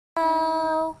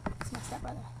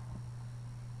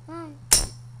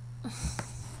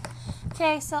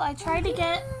Okay, so I tried to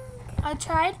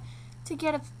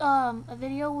get a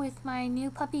video with my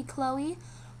new puppy Chloe.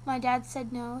 My dad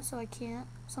said no, so I can't.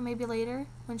 So maybe later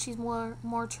when she's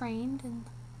more trained and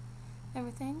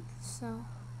everything. So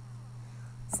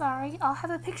sorry. I'll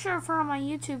have a picture of her on my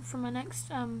YouTube for my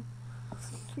next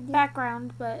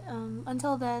background, but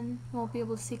until then you won't be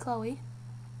able to see Chloe.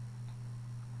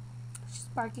 She's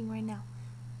barking right now.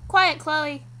 Quiet,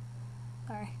 Chloe.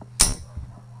 Sorry.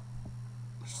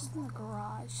 She's in the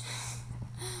garage.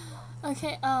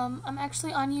 Okay, I'm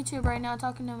actually on YouTube right now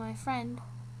talking to my friend.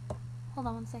 Hold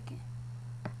on one second.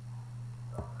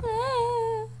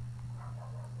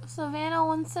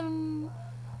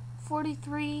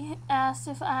 Savannah1743 asked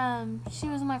if she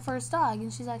was my first dog,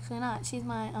 and she's actually not. She's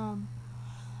my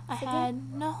I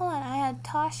had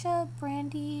Tasha,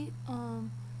 Brandy,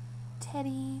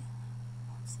 Teddy.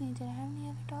 Let's see, did I have any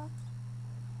other dogs?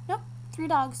 Nope, 3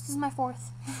 dogs. This is my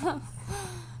 4th.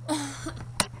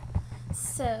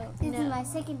 So this is my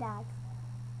 2nd dog.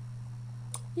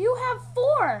 You have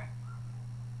 4.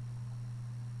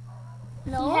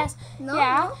 No. Yes. No.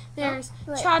 Yeah. No, There's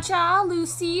no. Cha-Cha,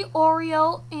 Lucy,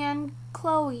 Oreo, and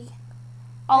Chloe.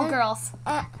 All girls.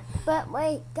 But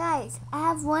wait, guys, I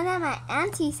have one at my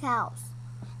auntie's house.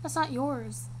 That's not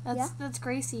yours. That's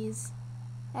Gracie's.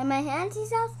 At my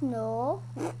auntie's house? No.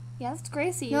 Yeah, that's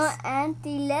Gracie's. No,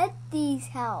 Auntie Letty's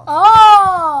house.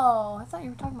 Oh, I thought you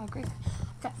were talking about Gracie.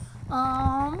 Okay.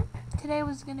 Today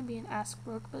was gonna be an Ask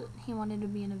Brooke, but he wanted to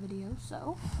be in a video,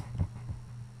 so.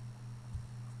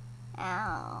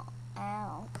 Ow.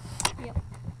 Ow. Yep.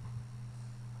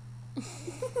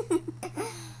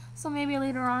 So maybe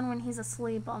later on when he's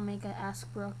asleep, I'll make an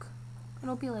Ask Brooke.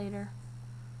 It'll be later.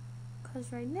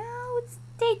 Because right now it's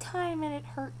daytime and it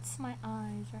hurts my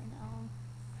eyes right now.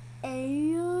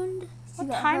 And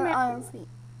What time it- on her feet.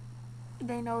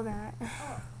 They know that.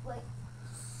 Oh, wait.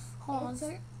 Hold on a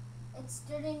second. It's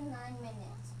 39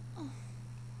 minutes.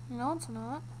 No, it's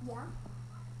not. Yeah.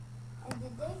 And the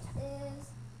date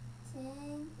is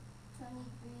 10/23/10.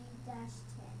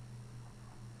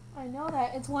 I know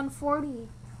that. It's 1:40.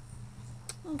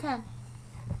 Okay.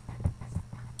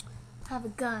 I have a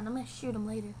gun. I'm going to shoot him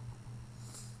later.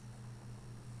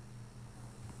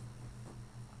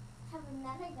 Have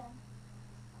another gun.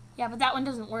 Yeah, but that one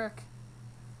doesn't work.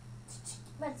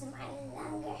 But it's mine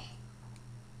longer.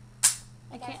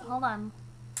 I can't. Hold on.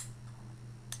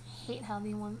 I hate how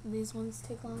these ones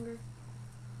take longer.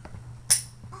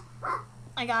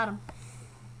 I got him.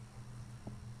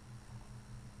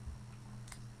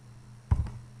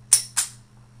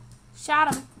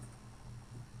 Shot him.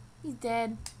 He's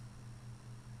dead.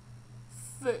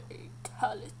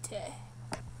 Fatality.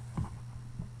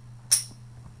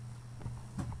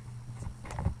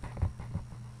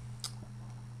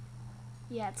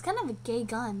 Yeah, it's kind of a gay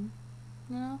gun,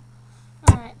 you know?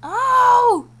 Alright.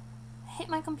 Oh! I hate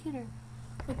my computer.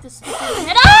 With this stupid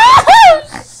head. Oh!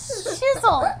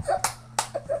 Chisel!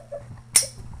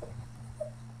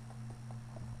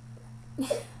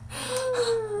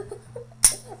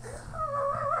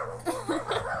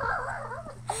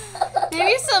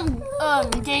 Maybe some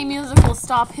gay music will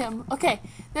stop him. Okay,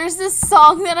 there's this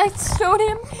song that I showed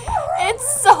him.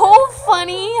 It's so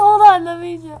funny. Hold on, let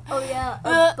me show. Oh yeah,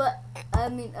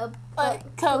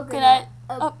 Coconut.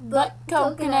 Up butt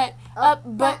coconut. Up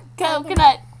butt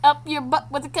coconut. Up your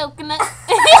butt with a coconut.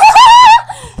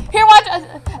 Here, watch.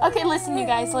 Okay, listen, you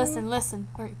guys. Listen.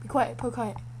 Alright, be quiet. Be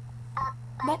quiet.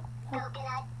 Butt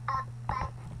Coconut, up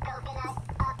butt, coconut,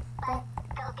 up butt,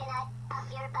 coconut, up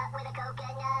your butt with a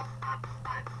coconut. Up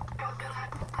butt,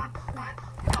 coconut, up butt,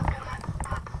 coconut,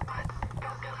 up butt,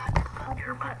 coconut, up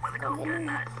your butt with a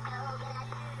coconut.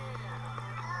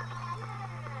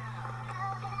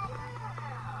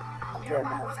 Up your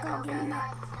butt with a coconut.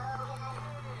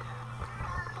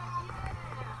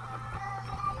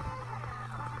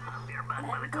 Up your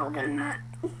butt with a coconut.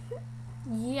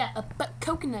 Yeah, a butt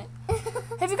coconut.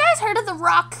 Have you guys heard of the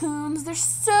raccoons? They're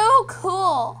so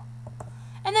cool.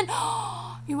 And then,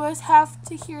 you guys have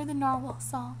to hear the narwhal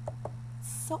song.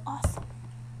 It's so awesome.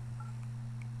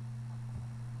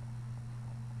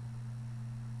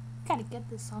 Gotta get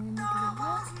this song and make it a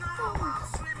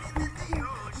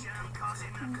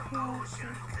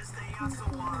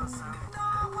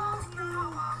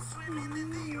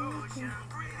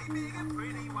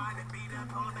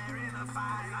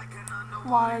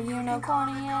Water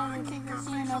unicorn, the kickers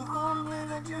unicorn,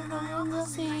 the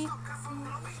sea.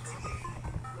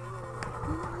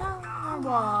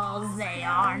 Narwhals, they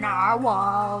are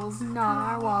narwhals,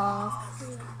 narwhals.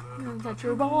 Don't touch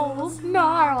your balls,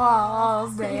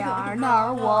 narwhals, they are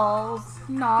narwhals,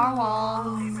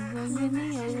 narwhals. Give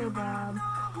me a bob.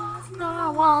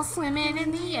 Narwhals swimming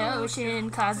in the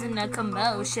ocean, causing a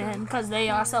commotion, cause they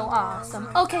are so awesome.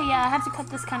 Okay, yeah, I have to cut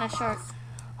this kind of short.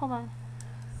 Hold on.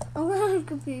 I'm on the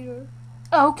computer.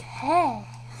 Okay.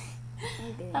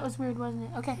 Okay. That was weird, wasn't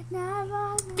it? Okay.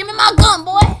 Narwhals. Give me my gun,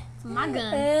 boy. It's my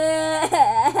gun.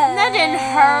 That didn't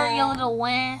hurt, you little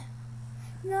wah.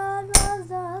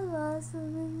 Narwhals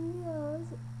swimming in the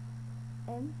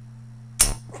ocean.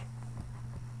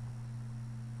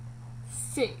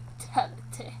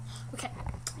 Fatality. Okay.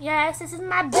 Yes, this is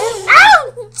my boot.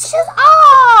 Ouch!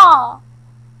 Oh!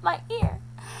 My ear.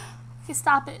 Okay,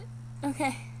 stop it.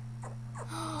 Okay.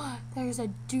 There's a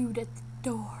dude at the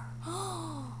door.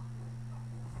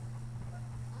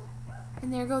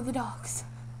 And there go the dogs.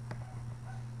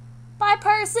 Bye,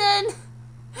 person.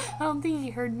 I don't think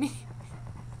he heard me.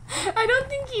 I don't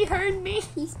think he heard me.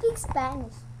 He speaks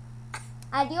Spanish.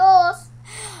 Adios.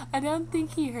 I don't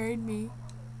think he heard me.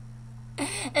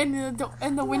 And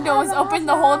the window was open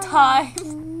the whole time.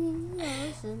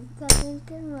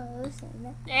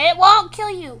 It won't kill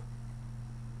you.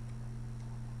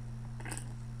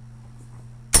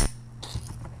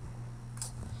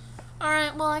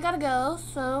 Alright, well, I gotta go,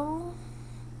 so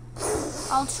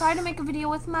I'll try to make a video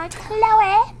with my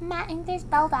Chloe, my English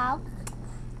Bobo.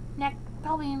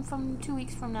 Probably from 2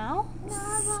 weeks from now.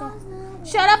 So,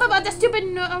 shut up about the stupid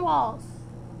walls.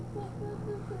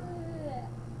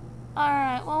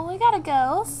 Alright, well, we gotta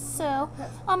go, so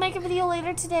I'll make a video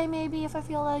later today, maybe, if I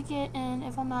feel like it, and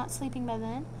if I'm not sleeping by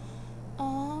then.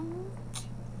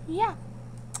 Yeah.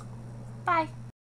 Bye.